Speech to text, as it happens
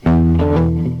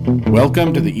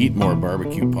Welcome to the Eat More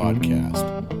Barbecue podcast.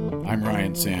 I'm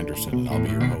Ryan Sanderson, and I'll be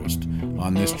your host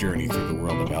on this journey through the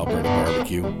world of Alberta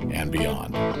barbecue and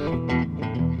beyond.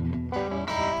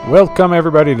 Welcome,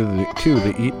 everybody, to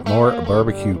the Eat More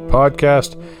Barbecue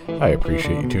podcast. I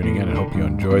appreciate you tuning in and hope you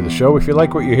enjoy the show. If you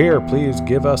like what you hear, please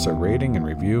give us a rating and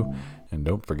review, and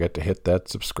don't forget to hit that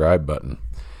subscribe button.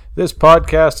 This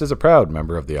podcast is a proud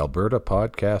member of the Alberta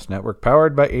Podcast Network,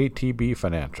 powered by ATB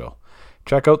Financial.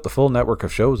 Check out the full network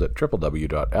of shows at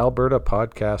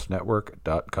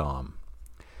www.albertapodcastnetwork.com.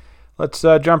 Let's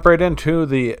jump right into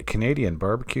the Canadian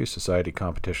Barbecue Society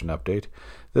competition update.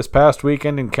 This past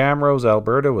weekend in Camrose,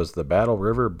 Alberta was the Battle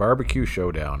River Barbecue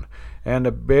Showdown. And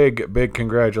a big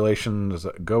congratulations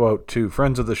go out to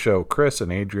friends of the show, Chris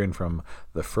and Adrian from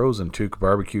the Frozen Toque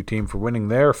Barbecue team for winning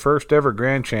their first ever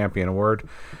Grand Champion Award,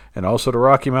 and also to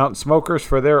Rocky Mountain Smokers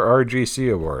for their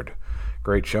RGC Award.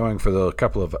 Great showing for the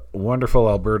couple of wonderful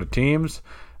Alberta teams.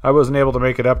 I wasn't able to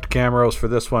make it up to Camrose for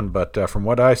this one, but from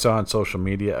what I saw on social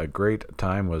media, a great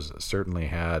time was certainly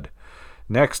had.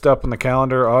 Next up on the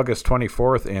calendar, August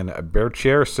 24th in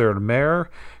Berthier-sur-Mer,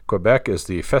 Quebec, is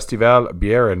the Festival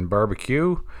Bière and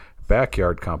Barbecue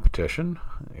backyard competition.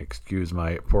 Excuse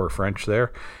my poor French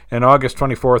there. And August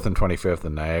 24th and 25th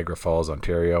in Niagara Falls,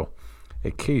 Ontario,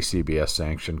 a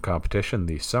KCBS-sanctioned competition,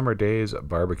 the Summer Days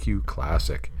Barbecue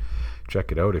Classic.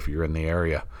 Check it out if you're in the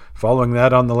area. Following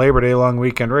that, on the Labor Day long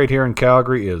weekend right here in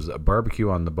Calgary, is Barbecue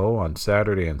on the Bow on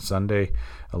Saturday and Sunday,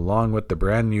 along with the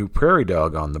brand new Prairie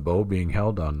Dog on the Bow being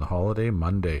held on the holiday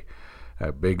Monday.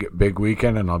 A big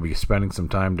weekend, and I'll be spending some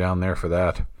time down there for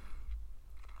that.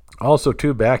 Also,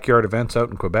 two backyard events out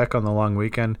in Quebec on the long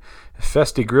weekend: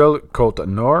 Festi-Grill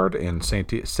Côte-Nord in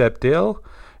Saint-Septil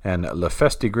and Le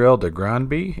Festi-Grill de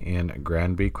Granby in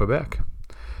Granby, Quebec.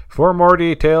 For more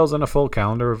details and a full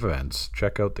calendar of events,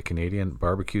 check out the Canadian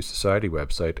Barbecue Society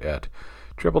website at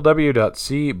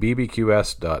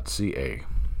www.cbbqs.ca.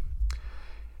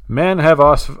 Men have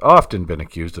often been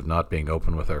accused of not being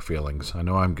open with our feelings. I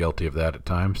know I'm guilty of that at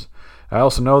times. I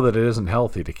also know that it isn't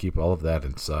healthy to keep all of that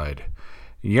inside.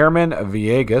 Yerman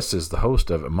Villegas is the host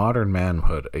of Modern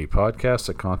Manhood, a podcast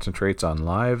that concentrates on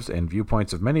lives and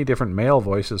viewpoints of many different male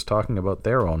voices talking about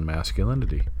their own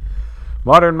masculinity.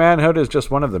 Modern Manhood is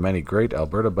just one of the many great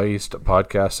Alberta-based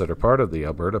podcasts that are part of the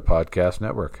Alberta Podcast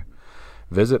Network.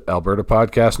 Visit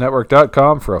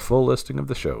albertapodcastnetwork.com for a full listing of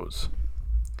the shows.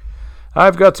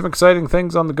 I've got some exciting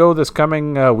things on the go this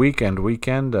coming weekend,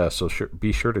 so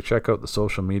be sure to check out the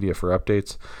social media for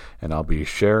updates, and I'll be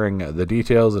sharing the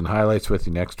details and highlights with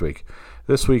you next week.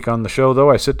 This week on the show, though,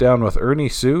 I sit down with Ernie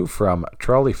Sue from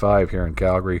Trolley 5 here in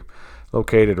Calgary.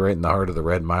 Located right in the heart of the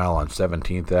Red Mile on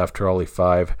 17th Ave, Trolley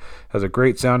 5 has a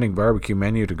great-sounding barbecue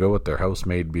menu to go with their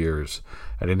house-made beers.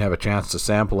 I didn't have a chance to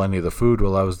sample any of the food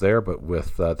while I was there, but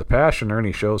with the passion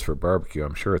Ernie shows for barbecue,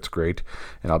 I'm sure it's great,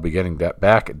 and I'll be getting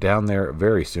back down there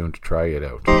very soon to try it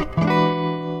out.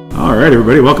 All right,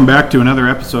 everybody, welcome back to another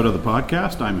episode of the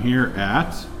podcast. I'm here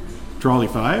at Trolley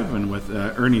 5 and with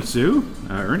Ernie Sue.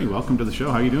 Ernie, welcome to the show.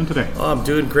 How are you doing today? Oh, I'm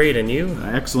doing great, and you?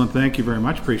 Excellent, thank you very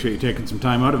much. Appreciate you taking some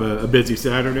time out of a busy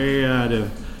Saturday to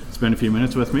spend a few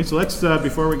minutes with me. So let's,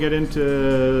 before we get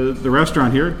into the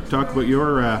restaurant here, talk about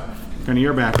your kind of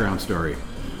your background story.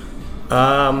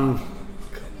 Well,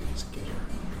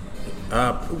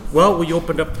 we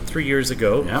opened up 3 years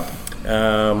ago.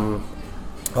 Yep.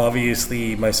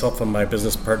 Obviously, myself and my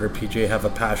business partner, PJ, have a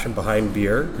passion behind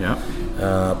beer. Yeah.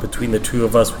 Between the two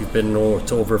of us, we've been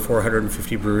to over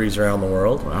 450 breweries around the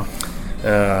world. Wow.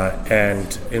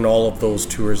 And in all of those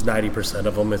tours, 90%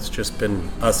 of them, it's just been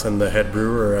us and the head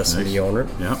brewer, or us and the owner.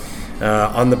 Yeah.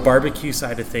 On the barbecue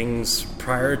side of things,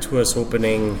 prior to us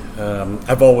opening,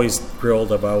 I've always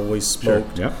grilled, I've always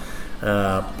smoked. Sure.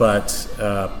 Yeah. But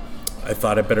I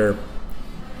thought I'd better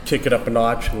kick it up a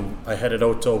notch, and I headed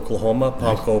out to Oklahoma,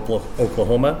 Ponca,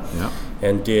 Oklahoma,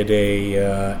 and did a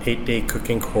 8-day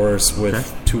cooking course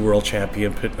with two world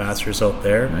champion pit masters out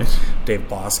there, Dave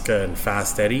Bosca and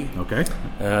Fast Eddie. Okay.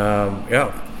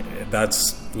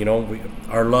 That's,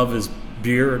 our love is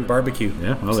beer and barbecue.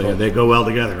 Yeah, well, they go well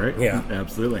together, right? Yeah.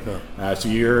 Absolutely. So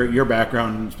your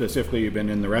background specifically, you've been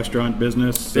in the restaurant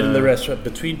business? Been in the restaurant.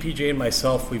 Between PJ and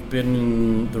myself, we've been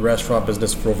in the restaurant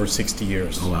business for over 60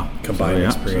 years. Oh, wow. Combined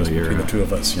experience between the two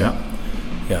of us. Yeah.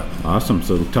 Awesome.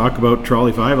 So talk about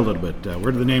Trolley 5 a little bit.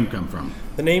 Where did the name come from?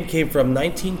 The name came from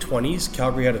 1920s.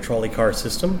 Calgary had a trolley car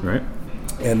system. Right.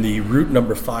 And the route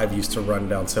number 5 used to run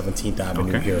down 17th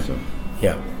Avenue here. So.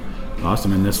 Yeah.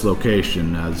 Awesome. In this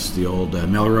location, this is the old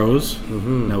Melrose.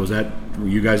 Mm-hmm. Now, was that Were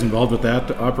you guys involved with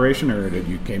that operation, or did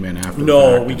you came in after?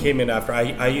 No, we came in after.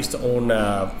 I used to own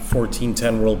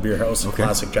 1410 World Beer House,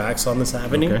 Classic Jacks on this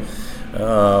avenue. Okay.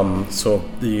 So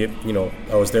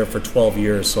I was there for 12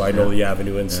 years, so I know the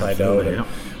avenue inside out. And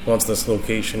once this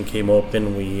location came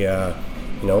open, we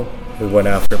went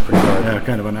after it pretty hard. Yeah,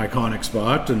 kind of an iconic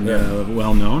spot and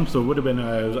well known. So it would have been.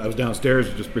 I was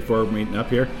downstairs just before meeting up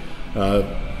here.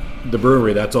 The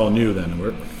brewery, that's all new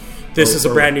then. This is a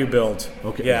brand new build.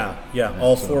 Okay. Yeah.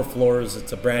 All 4 floors.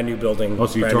 It's a brand new building. Oh,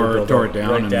 so you tore it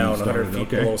down, right and down, started, 100 feet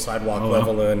below sidewalk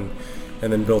level, and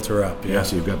then built her up. Yeah.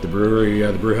 So you've got the brewery,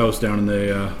 the brew house down in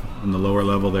the lower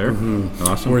level there. Mm-hmm.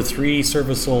 Awesome. We're 3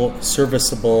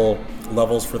 serviceable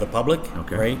levels for the public.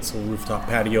 Okay. Right. So rooftop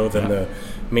patio, then the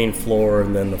main floor,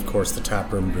 and then of course the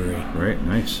tap room brewery. Right.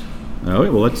 Nice. All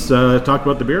right. Well, let's talk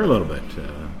about the beer a little bit.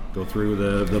 Go through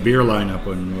the beer lineup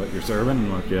and what you're serving and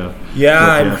what you.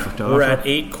 We're at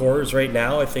 8 cores right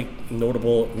now. I think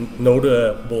notable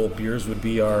beers would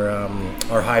be our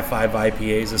High Five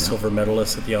IPAs, a silver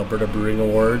medalist at the Alberta Brewing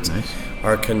Awards. Nice.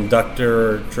 Our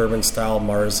Conductor German style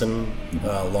Marzen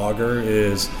lager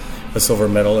is a silver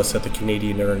medalist at the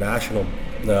Canadian International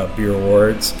Beer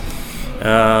Awards.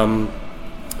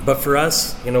 But for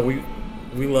us,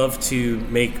 we love to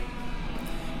make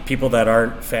people that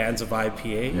aren't fans of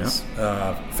IPAs,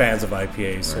 fans of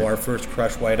IPAs. Right. So our first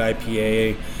Crush White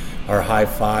IPA, our High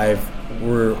Five,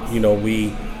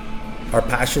 our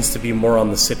passion's to be more on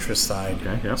the citrus side.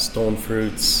 Okay, yep. Stone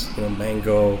fruits,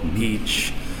 mango,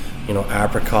 peach,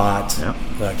 apricot,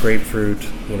 grapefruit,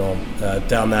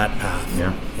 down that path.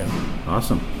 Yeah.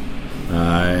 Awesome.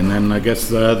 And then I guess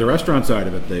the restaurant side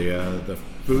of it, the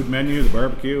food menu, the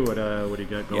barbecue, what do you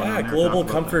got going on there? Yeah, global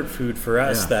comfort food for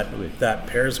us that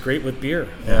pairs great with beer.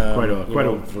 Yeah, quite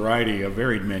a variety, a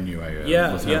varied menu.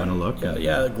 I was having a look.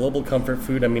 Yeah, global comfort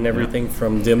food. I mean, everything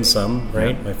from dim sum,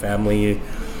 right? Yeah. My family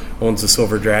owns the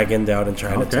Silver Dragon down in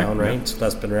Chinatown, right? Yeah. So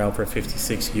that's been around for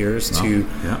 56 years.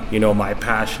 My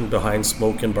passion behind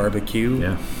smoke and barbecue.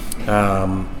 Yeah.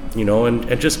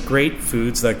 And just great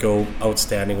foods that go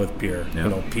outstanding with beer.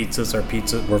 Yep. Pizzas,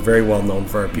 we're very well known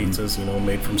for our pizzas,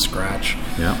 made from scratch.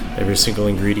 Yeah. Every single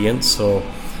ingredient. So,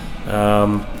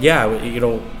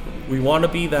 we want to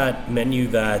be that menu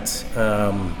that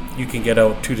you can get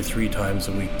out 2 to 3 times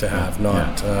a week to have,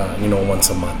 not once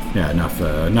a month. Yeah, enough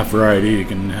variety. You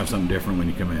can have something different when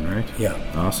you come in, right? Yeah.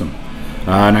 Awesome.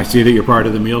 And I see that you're part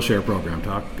of the meal share program.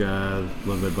 Talk a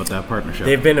little bit about that partnership.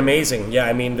 They've been amazing. Yeah,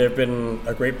 I mean, they've been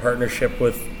a great partnership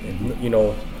with, I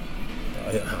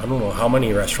don't know how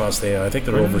many restaurants they have. I think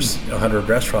they're over 100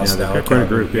 restaurants now. Yeah, quite a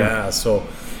group. Yeah, so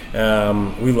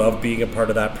we love being a part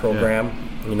of that program.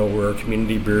 Yeah. We're a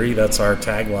community brewery. That's our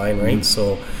tagline, right? Mm-hmm.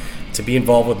 So to be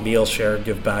involved with Meal Share,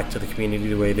 give back to the community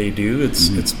the way they do,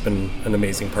 it's been an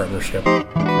amazing partnership.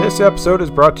 This episode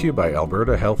is brought to you by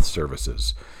Alberta Health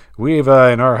Services. We've,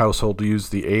 in our household,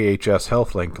 used the AHS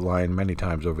HealthLink line many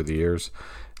times over the years.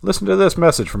 Listen to this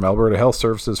message from Alberta Health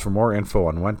Services for more info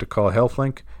on when to call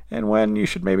HealthLink and when you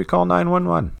should maybe call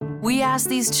 911. We ask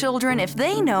these children if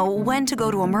they know when to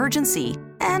go to emergency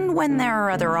and when there are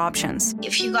other options.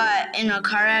 If you got in a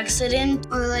car accident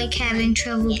or having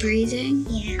trouble breathing,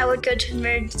 I would go to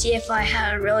emergency if I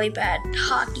had a really bad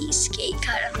hockey skate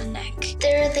cut on the neck.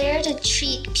 They're there to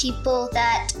treat people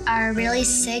that are really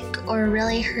sick or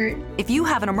really hurt. If you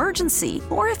have an emergency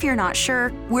or if you're not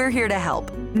sure, we're here to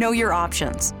help. Know your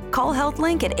options. Call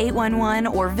HealthLink at 811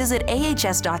 or visit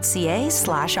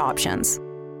ahs.ca/options.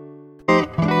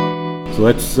 So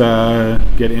let's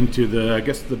get into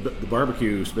the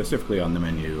barbecue specifically on the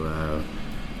menu.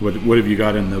 What have you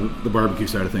got in the barbecue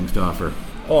side of things to offer?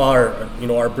 Well,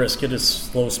 our brisket is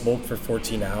slow smoked for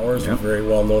 14 hours. Yep. We're very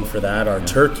well known for that. Our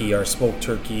turkey, our smoked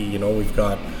turkey, we've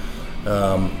got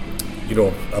a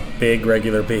big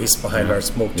regular base behind our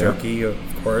smoked turkey, of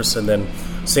course, and then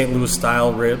St. Louis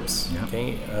style ribs,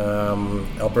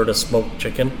 Alberta smoked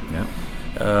chicken,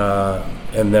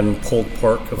 and then pulled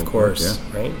pork, of course,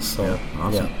 right? So,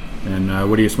 awesome. Yeah. And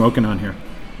what are you smoking on here?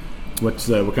 What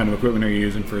kind of equipment are you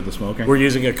using for the smoking? We're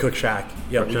using a Cook Shack.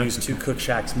 Yeah, we use 2 Cook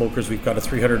Shack smokers. We've got a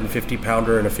 350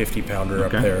 pounder and a 50 pounder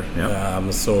up there.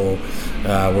 Yep. So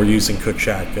we're using Cook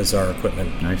Shack as our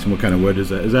equipment. Nice. And what kind of wood is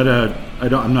that? Is that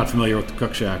I'm not familiar with the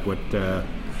Cook Shack. What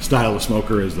style of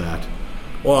smoker is that?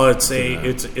 Well, it's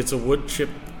a wood chip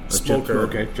smoker.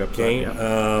 Okay. To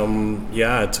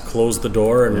close the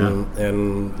door and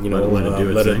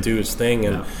let it do its thing.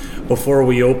 And before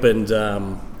we opened,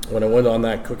 when I went on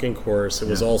that cooking course, it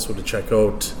was also to check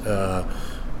out.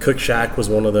 Cook Shack was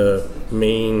one of the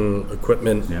main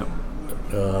equipment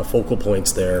focal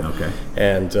points there. Okay.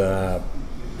 And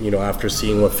after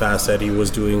seeing what Fast Eddie was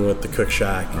doing with the Cook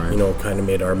Shack, kind of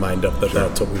made our mind up that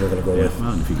that's what we were going to go with.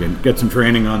 Well, if you can get some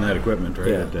training on that equipment, right,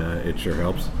 it sure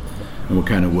helps. And what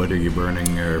kind of wood are you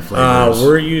burning or flavors?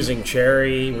 We're using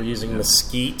cherry, we're using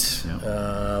mesquite,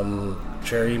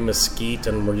 cherry, mesquite,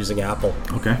 and we're using apple.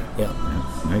 Okay. Yeah.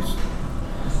 Nice.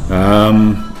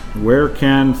 Where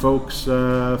can folks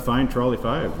find Trolley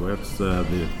 5? What's the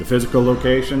physical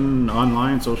location,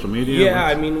 online, social media?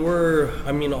 Yeah,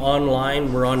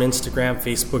 online, we're on Instagram,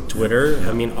 Facebook, Twitter.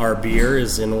 Yeah. Our beer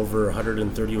is in over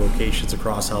 130 locations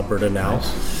across Alberta now.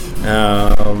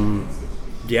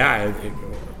 Nice.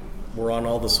 We're on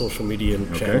all the social media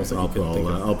channels that you can think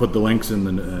of. I'll put the links in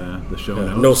the show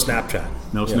notes. No Snapchat.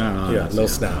 No Snap. No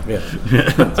Snap. Yeah.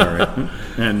 That's all right.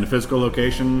 And the physical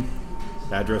location,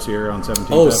 address here on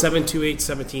 17th? 728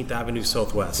 17th Avenue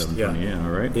Southwest. Yeah,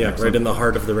 all right. Yeah, excellent. Right in the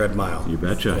heart of the Red Mile. You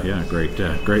betcha. Yeah, great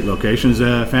locations.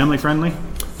 Family friendly?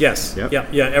 Yes.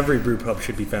 Yep. Yeah. Every brew pub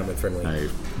should be family friendly. I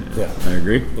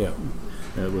agree. Yeah.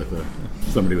 With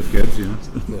somebody with kids,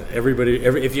 Everybody.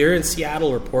 If you're in Seattle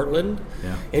or Portland,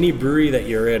 any brewery that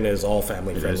you're in is all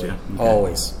family friendly. Okay.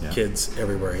 Always. Yeah. Kids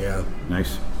everywhere. Yeah.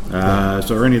 Nice.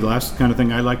 So, Ernie, the last kind of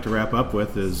thing I like to wrap up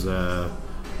with is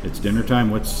it's dinner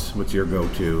time. What's your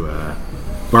go-to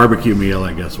barbecue meal?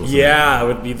 I guess.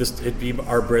 It'd be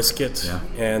our brisket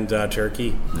and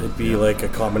turkey. It'd be like a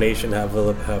combination. Have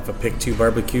a pick 2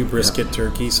 barbecue, brisket,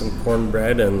 turkey, some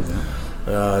cornbread, and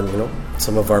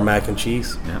some of our mac and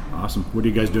cheese. Yeah, awesome. What are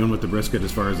you guys doing with the brisket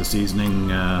as far as the seasoning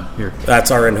here?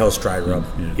 That's our in-house dry rub.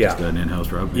 Just an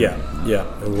in-house rub. Yeah.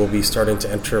 And we'll be starting to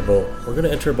enter we're going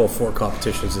to enter about 4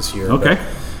 competitions this year. Okay.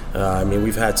 But,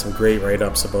 we've had some great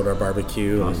write-ups about our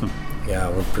barbecue. Awesome.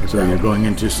 We're pretty So proud. you're going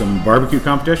into some barbecue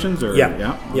competitions, or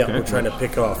Okay. We're trying to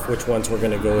pick off which ones we're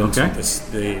going to go into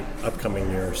the upcoming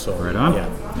year. So right on. Yeah.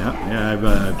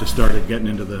 I've just started getting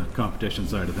into the competition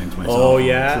side of things myself. Oh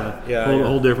yeah, it's a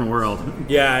whole different world.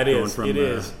 Yeah, it going is. From it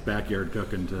is backyard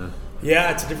cooking to.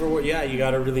 Yeah, it's a different world. Yeah, you got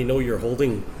to really know your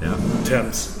holding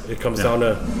temps. It comes down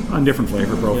to on different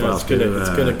flavor profiles. It's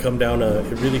gonna come down to.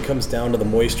 It really comes down to the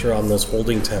moisture on those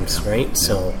holding temps, right? Yeah.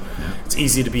 So it's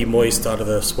easy to be moist out of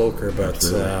the smoker, but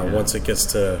once it gets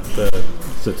to the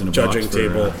judging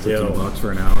table, sits in a box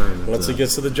for an hour. Once it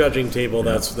gets to the judging table,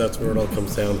 that's where it all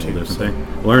comes down to. Different thing.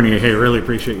 Well, Ernie, hey, really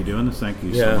appreciate you doing this. Thank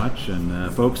you so much.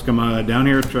 And folks, come down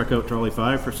here, check out Trolley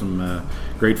 5 for some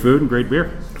great food and great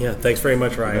beer. Yeah, thanks very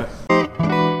much, Ryan.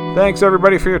 Thanks,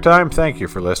 everybody, for your time. Thank you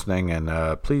for listening, and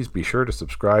please be sure to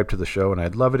subscribe to the show, and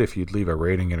I'd love it if you'd leave a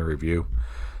rating and a review.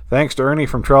 Thanks to Ernie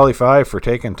from Trolley 5 for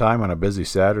taking time on a busy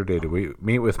Saturday to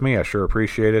meet with me. I sure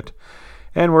appreciate it.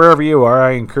 And wherever you are,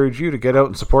 I encourage you to get out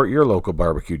and support your local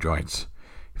barbecue joints.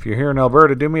 If you're here in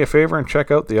Alberta, do me a favor and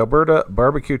check out the Alberta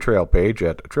Barbecue Trail page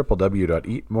at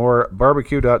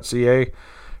www.eatmorebarbecue.ca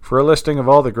for a listing of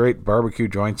all the great barbecue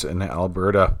joints in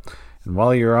Alberta. And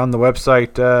while you're on the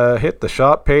website, hit the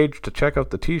shop page to check out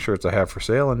the t-shirts I have for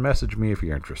sale and message me if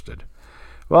you're interested.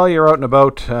 While you're out and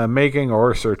about making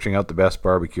or searching out the best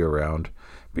barbecue around,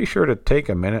 be sure to take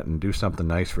a minute and do something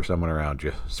nice for someone around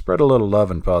you. Spread a little love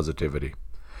and positivity.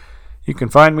 You can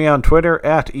find me on Twitter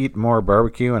at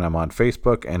EatMoreBarbecue, and I'm on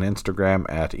Facebook and Instagram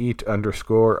at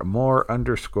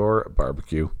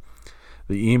eat_more_barbecue.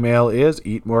 The email is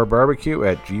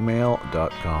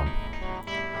eatmorebarbecue@gmail.com.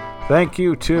 Thank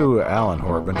you to Alan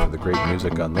Horban for the great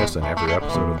music on this and every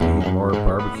episode of the Eat More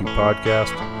Barbecue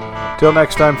podcast. Till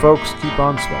next time, folks, keep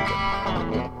on smoking.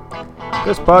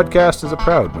 This podcast is a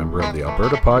proud member of the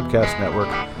Alberta Podcast Network,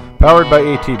 powered by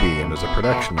ATB, and is a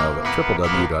production of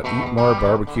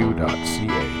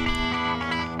www.eatmorebarbecue.ca.